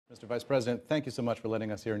Mr. Vice President, thank you so much for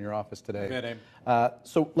letting us here in your office today. Good, Eamon.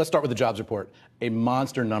 So let's start with the jobs report. A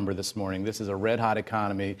monster number this morning. This is a red-hot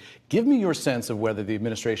economy. Give me your sense of whether the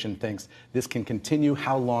administration thinks this can continue.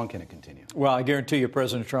 How long can it continue? Well, I guarantee you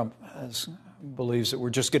President Trump believes that we're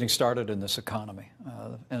just getting started in this economy.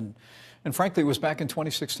 And frankly, it was back in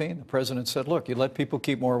 2016. The president said, look, you let people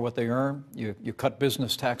keep more of what they earn. You cut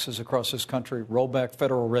business taxes across this country, roll back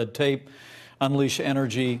federal red tape, unleash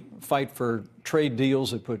energy, fight for trade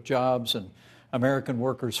deals that put jobs and American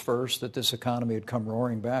workers first, that this economy had come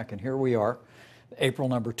roaring back. And here we are, April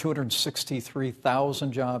number,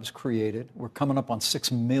 263,000 jobs created. We're coming up on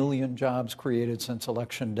 6 million jobs created since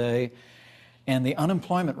Election Day. And the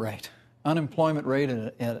unemployment rate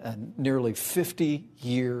at a nearly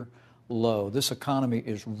 50-year low. This economy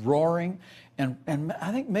is roaring. And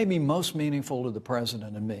I think maybe most meaningful to the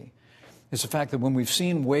president and me is the fact that when we've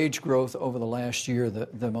seen wage growth over the last year,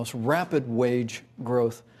 the most rapid wage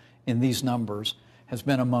growth in these numbers has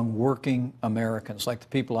been among working Americans, like the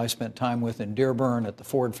people I spent time with in Dearborn at the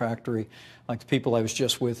Ford factory, like the people I was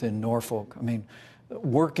just with in Norfolk. I mean,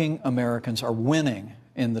 working Americans are winning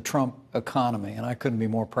in the Trump economy, and I couldn't be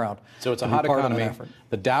more proud. So it's a hot economy.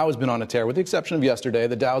 The Dow has been on a tear, with the exception of yesterday.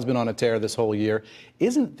 The Dow has been on a tear this whole year.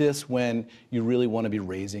 Isn't this when you really want to be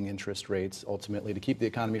raising interest rates, ultimately, to keep the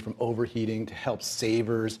economy from overheating, to help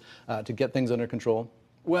savers, to get things under control?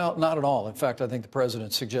 Well, not at all. In fact, I think the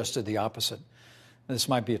president suggested the opposite. This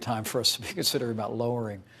might be a time for us to be considering about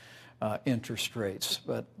lowering interest rates.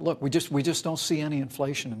 But look, we just don't see any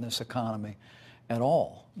inflation in this economy at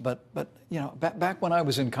all. But you know, back when I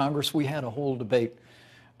was in Congress, we had a whole debate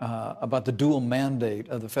about the dual mandate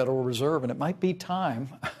of the Federal Reserve, and it might be time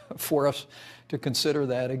for us to consider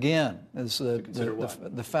that again. Is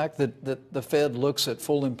the fact that the Fed looks at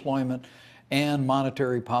full employment and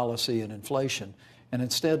monetary policy and inflation, and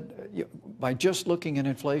instead, by just looking at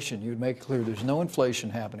inflation, you'd make it clear there's no inflation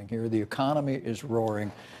happening here. The economy is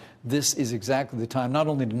roaring. This is exactly the time not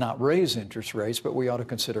only to not raise interest rates, but we ought to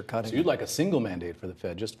consider cutting. So you'd like a single mandate for the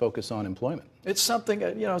Fed, just focus on employment? It's something,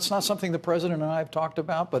 you know, it's not something the president and I have talked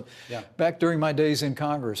about, but back during my days in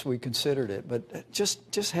Congress, we considered it. But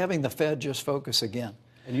just having the Fed just focus again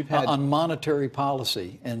on monetary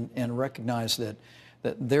policy and recognize that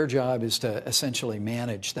their job is to essentially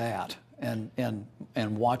manage that and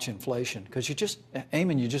watch inflation, because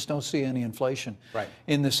Eamon, you just don't see any inflation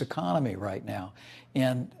in this economy right now.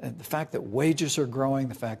 And the fact that wages are growing,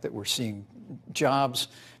 the fact that we're seeing jobs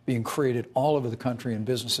being created all over the country in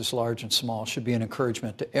businesses large and small should be an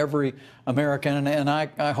encouragement to every American. And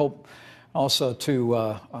I hope also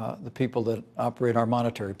to the people that operate our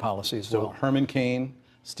monetary policy as well. So Herman Cain,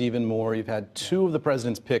 Stephen Moore, you've had two of the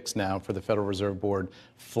president's picks now for the Federal Reserve Board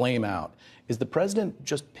flame out. Is the president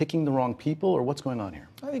just picking the wrong people, or what's going on here?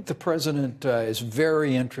 I think the president is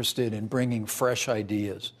very interested in bringing fresh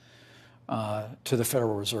ideas to the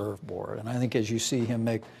Federal Reserve Board. And I think as you see him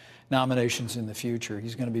make nominations in the future,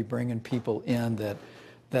 he's going to be bringing people in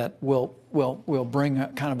that will bring a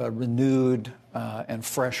kind of a renewed and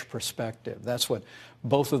fresh perspective. That's what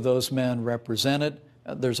both of those men represented.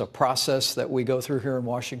 There's a process that we go through here in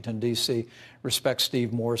Washington, D.C. Respect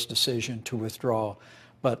Steve Moore's decision to withdraw.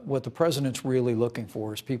 But what the president's really looking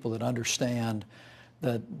for is people that understand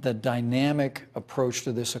the dynamic approach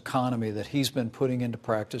to this economy that he's been putting into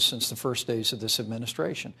practice since the first days of this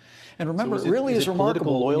administration. And remember, it really is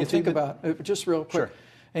remarkable when you think about, just real quick,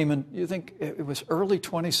 Eamon, you think it was early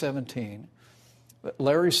 2017,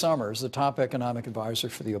 Larry Summers, the top economic advisor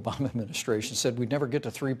for the Obama administration, said we'd never get to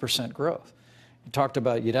 3% growth. He talked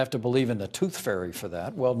about you'd have to believe in the tooth fairy for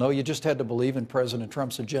that. Well, no, you just had to believe in President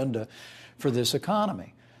Trump's agenda for this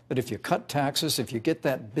economy. But if you cut taxes, if you get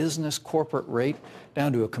that business corporate rate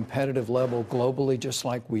down to a competitive level globally, just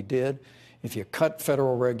like we did, if you cut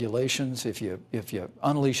federal regulations, if you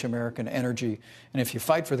unleash American energy, and if you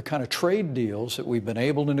fight for the kind of trade deals that we've been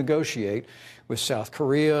able to negotiate with South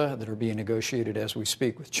Korea, that are being negotiated as we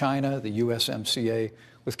speak with China, the USMCA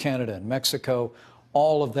with Canada and Mexico,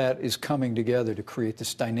 all of that is coming together to create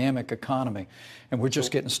this dynamic economy, and we're just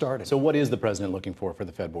getting started. So what is the president looking for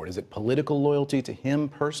the Fed Board? Is it political loyalty to him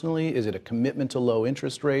personally? Is it a commitment to low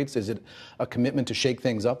interest rates? Is it a commitment to shake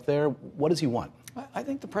things up there? What does he want? I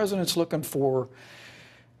think the president's looking for,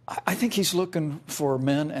 I think he's looking for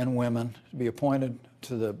men and women to be appointed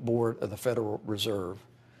to the board of the Federal Reserve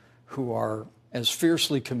who are as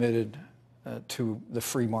fiercely committed to the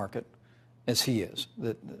free market as he is.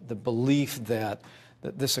 The belief that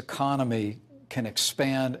this economy can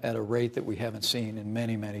expand at a rate that we haven't seen in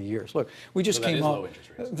many, many years. Look, we just came up. Low interest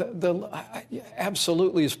rates.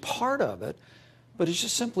 Absolutely is part of it, but it's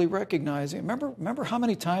just simply recognizing. Remember how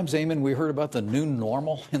many times, Eamon, we heard about the new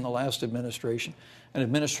normal in the last administration? An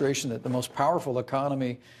administration that the most powerful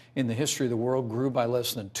economy in the history of the world grew by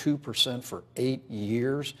less than 2% for 8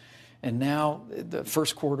 years. And now, the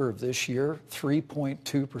first quarter of this year,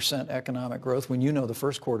 3.2% economic growth, when you know the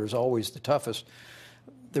first quarter is always the toughest.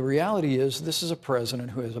 The reality is this is a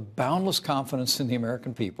president who has a boundless confidence in the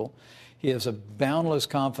American people. He has a boundless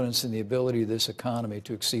confidence in the ability of this economy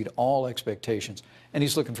to exceed all expectations. And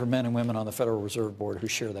he's looking for men and women on the Federal Reserve Board who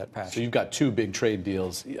share that passion. So you've got two big trade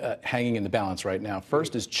deals hanging in the balance right now.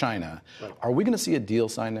 First is China. Right. Are we going to see a deal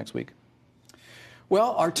signed next week?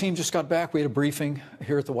 Well, our team just got back. We had a briefing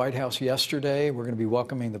here at the White House yesterday. We're going to be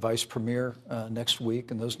welcoming the vice premier next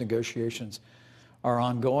week, and those negotiations are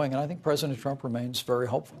ongoing. And I think President Trump remains very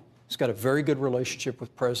hopeful. He's got a very good relationship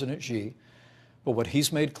with President Xi. But what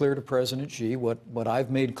he's made clear to President Xi, what I've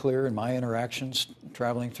made clear in my interactions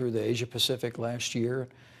traveling through the Asia Pacific last year,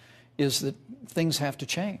 is that things have to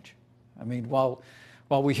change. I mean, while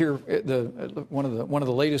we hear one of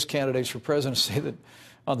the latest candidates for president say that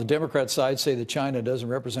on the Democrat side say that China doesn't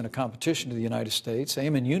represent a competition to the United States,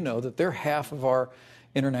 Eamon, you know that they're half of our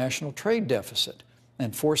international trade deficit.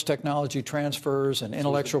 And forced technology transfers and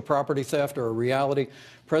intellectual property theft are a reality.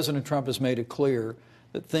 President Trump has made it clear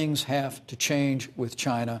that things have to change with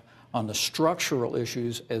China on the structural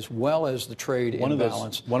issues as well as the trade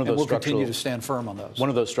imbalance. And we'll continue to stand firm on those. One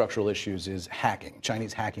of those structural issues is hacking,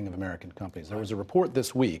 Chinese hacking of American companies. There was a report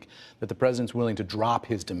this week that the president's willing to drop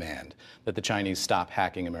his demand that the Chinese stop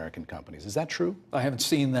hacking American companies. Is that true? I haven't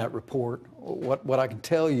seen that report. What I can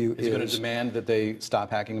tell you is... Is he going to demand that they stop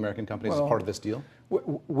hacking American companies as part of this deal?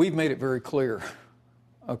 We've made it very clear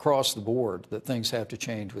across the board that things have to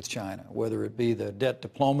change with China, whether it be the debt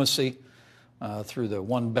diplomacy through the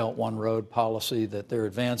One Belt, One Road policy that they're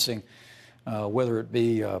advancing, whether it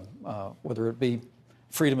be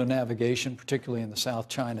freedom of navigation, particularly in the South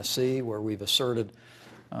China Sea, where we've asserted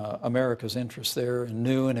America's interest there in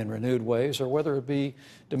new and in renewed ways, or whether it be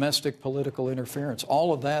domestic political interference.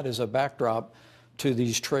 All of that is a backdrop to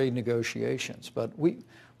these trade negotiations. But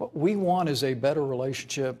what we want is a better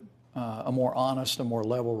relationship, a more honest, a more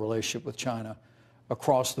level relationship with China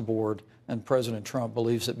across the board. And President Trump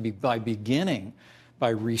believes that by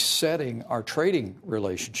resetting our trading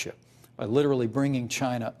relationship, by literally bringing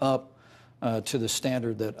China up to the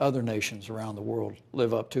standard that other nations around the world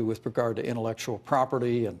live up to with regard to intellectual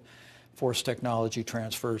property and forced technology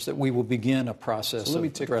transfers, that we will begin a process of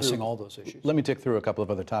addressing all those issues. Let me tick through a couple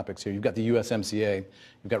of other topics here. You've got the USMCA.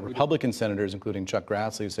 You've got Republican senators, including Chuck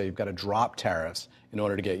Grassley, who say you've got to drop tariffs in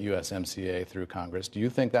order to get USMCA through Congress. Do you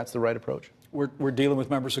think that's the right approach? We're dealing with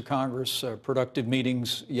members of Congress, productive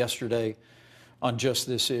meetings yesterday on just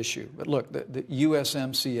this issue. But look, the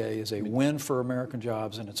USMCA is a win for American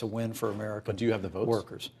jobs, and it's a win for American But do you have the votes?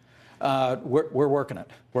 Workers. We're working it.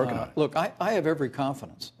 Working on it. Look, I have every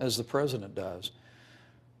confidence, as the president does,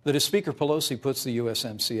 that if Speaker Pelosi puts the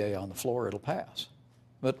USMCA on the floor, it'll pass.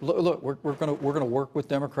 But look, we're going to work with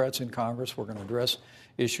Democrats in Congress. We're going to address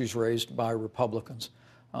issues raised by Republicans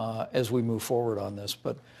as we move forward on this.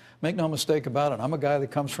 But make no mistake about it, I'm a guy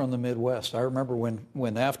that comes from the Midwest. I remember when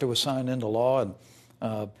NAFTA was signed into law,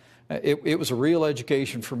 and it was a real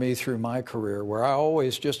education for me through my career, where I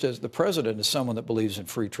always, just as the president is someone that believes in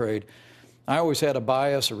free trade, I always had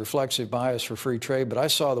a reflexive bias for free trade, but I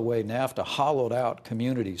saw the way NAFTA hollowed out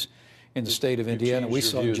communities in the state of Indiana. We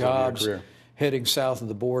saw jobs heading south of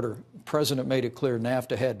the border. The president made it clear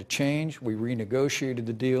NAFTA had to change. We renegotiated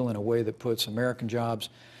the deal in a way that puts American jobs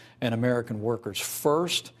and American workers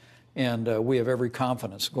first, and we have every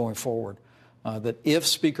confidence going forward that if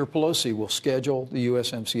Speaker Pelosi will schedule the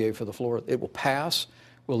USMCA for the floor, it will pass.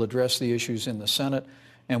 We'll address the issues in the Senate,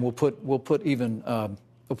 and we'll put even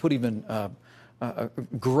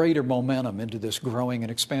greater momentum into this growing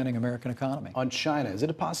and expanding American economy. On China, is it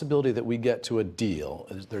a possibility that we get to a deal?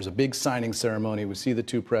 There's a big signing ceremony. We see the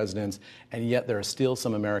two presidents, and yet there are still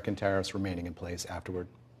some American tariffs remaining in place afterward.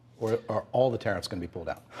 Or are all the tariffs going to be pulled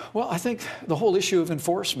out? Well, I think the whole issue of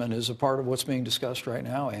enforcement is a part of what's being discussed right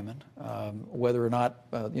now, Eamon. Whether or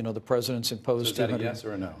not, the president's imposed... So is that a yes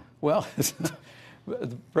or a no? Well,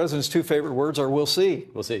 the president's two favorite words are "we'll see."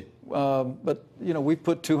 We'll see. But, we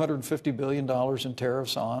put $250 billion in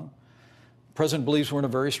tariffs on. The president believes we're in a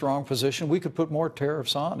very strong position. We could put more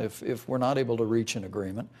tariffs on if we're not able to reach an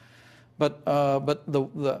agreement. But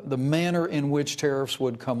the manner in which tariffs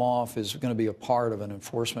would come off is going to be a part of an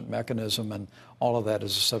enforcement mechanism, and all of that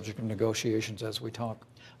is a subject of negotiations as we talk.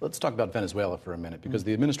 Let's talk about Venezuela for a minute, because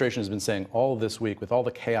the administration has been saying all this week, with all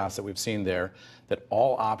the chaos that we've seen there, that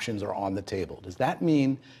all options are on the table. Does that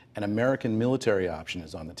mean an American military option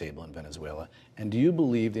is on the table in Venezuela? And do you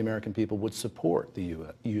believe the American people would support the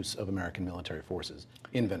use of American military forces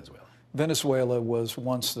in Venezuela? Venezuela was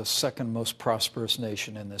once the second most prosperous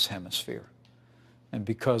nation in this hemisphere. And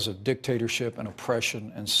because of dictatorship and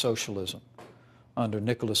oppression and socialism under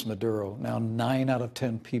Nicolas Maduro, now 9 out of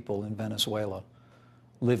 10 people in Venezuela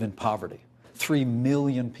live in poverty. 3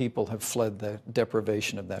 million people have fled the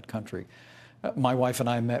deprivation of that country. My wife and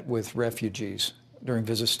I met with refugees during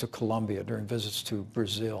visits to Colombia, during visits to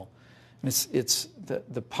Brazil. And it's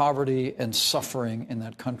the poverty and suffering in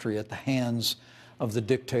that country at the hands of the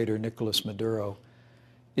dictator Nicolas Maduro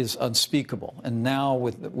is unspeakable. And now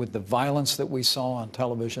with the violence that we saw on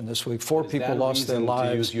television this week, 4 people lost their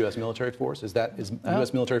lives. To use U.S. military force? Is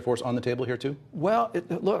U.S. military force on the table here too? Well,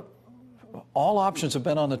 look, all options have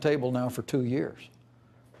been on the table now for 2 years.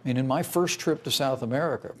 I mean, in my first trip to South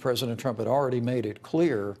America, President Trump had already made it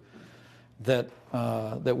clear that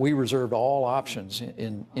that we reserved all options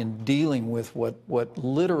in dealing with what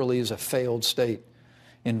literally is a failed state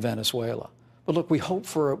in Venezuela. But look, we hope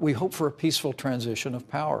for a peaceful transition of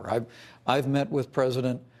power. I've met with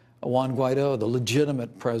President Juan Guaido, the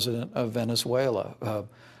legitimate president of Venezuela,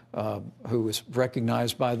 who is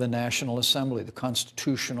recognized by the National Assembly, the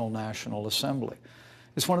Constitutional National Assembly.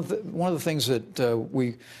 It's one of the things that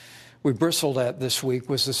we bristled at this week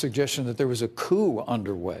was the suggestion that there was a coup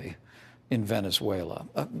underway in Venezuela.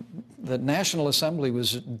 The National Assembly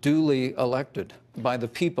was duly elected by the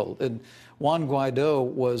people. And Juan Guaido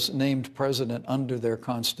was named president under their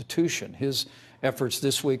constitution. His efforts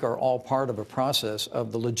this week are all part of a process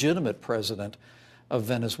of the legitimate president of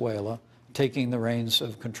Venezuela taking the reins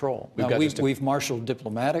of control. Now, we've marshaled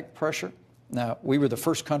diplomatic pressure. Now, we were the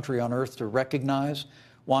first country on earth to recognize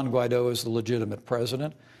Juan Guaido as the legitimate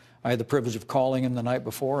president. I had the privilege of calling him the night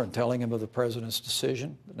before and telling him of the president's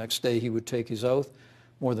decision. The next day he would take his oath.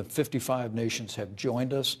 More than 55 nations have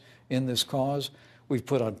joined us in this cause. We've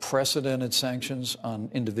put unprecedented sanctions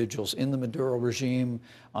on individuals in the Maduro regime,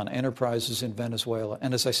 on enterprises in Venezuela.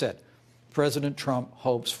 And as I said, President Trump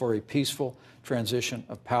hopes for a peaceful transition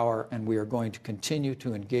of power, and we are going to continue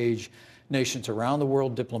to engage nations around the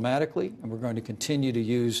world diplomatically, and we're going to continue to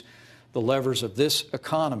use the levers of this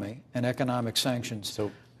economy and economic sanctions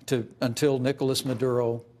until Nicolas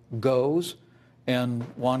Maduro goes and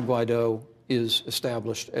Juan Guaido is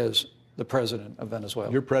established as the president of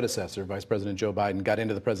Venezuela. Your predecessor, Vice President Joe Biden, got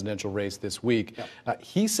into the presidential race this week. Yep.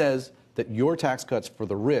 He says that your tax cuts for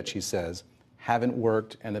the rich, he says, haven't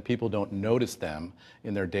worked and that people don't notice them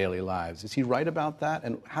in their daily lives. Is he right about that?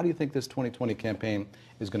 And how do you think this 2020 campaign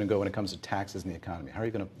is going to go when it comes to taxes and the economy? How are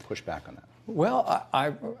you going to push back on that? Well,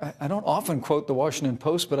 I don't often quote the Washington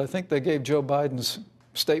Post, but I think they gave Joe Biden's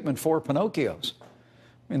statement 4 Pinocchios.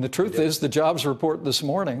 I mean, the truth is the jobs report this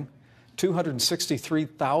morning,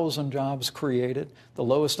 263,000 jobs created, the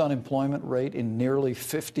lowest unemployment rate in nearly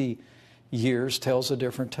 50 years tells a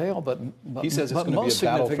different tale. But he says it's going to be a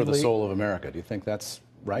battle for the soul of America. Do you think that's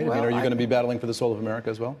right? Well, I mean, are you going to be battling for the soul of America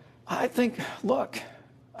as well? I think, look,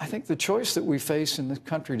 I think the choice that we face in this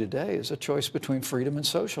country today is a choice between freedom and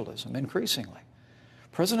socialism, increasingly.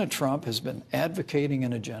 President Trump has been advocating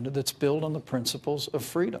an agenda that's built on the principles of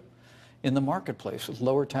freedom in the marketplace, with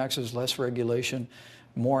lower taxes, less regulation,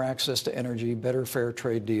 more access to energy, better fair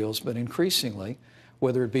trade deals. But increasingly,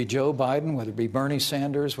 whether it be Joe Biden, whether it be Bernie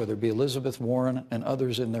Sanders, whether it be Elizabeth Warren and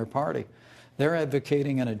others in their party, they're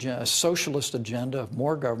advocating a socialist agenda of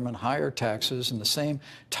more government, higher taxes, and the same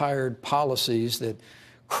tired policies that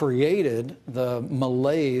created the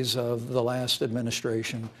malaise of the last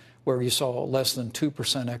administration, where you saw less than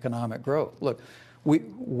 2% economic growth. Look, we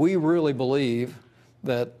really believe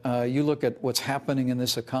that you look at what's happening in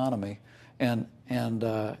this economy, and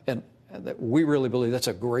that we really believe that's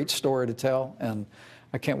a great story to tell. And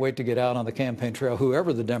I can't wait to get out on the campaign trail,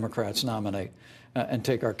 whoever the Democrats nominate, and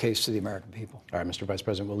take our case to the American people. All right, Mr. Vice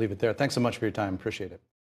President, we'll leave it there. Thanks so much for your time. Appreciate it.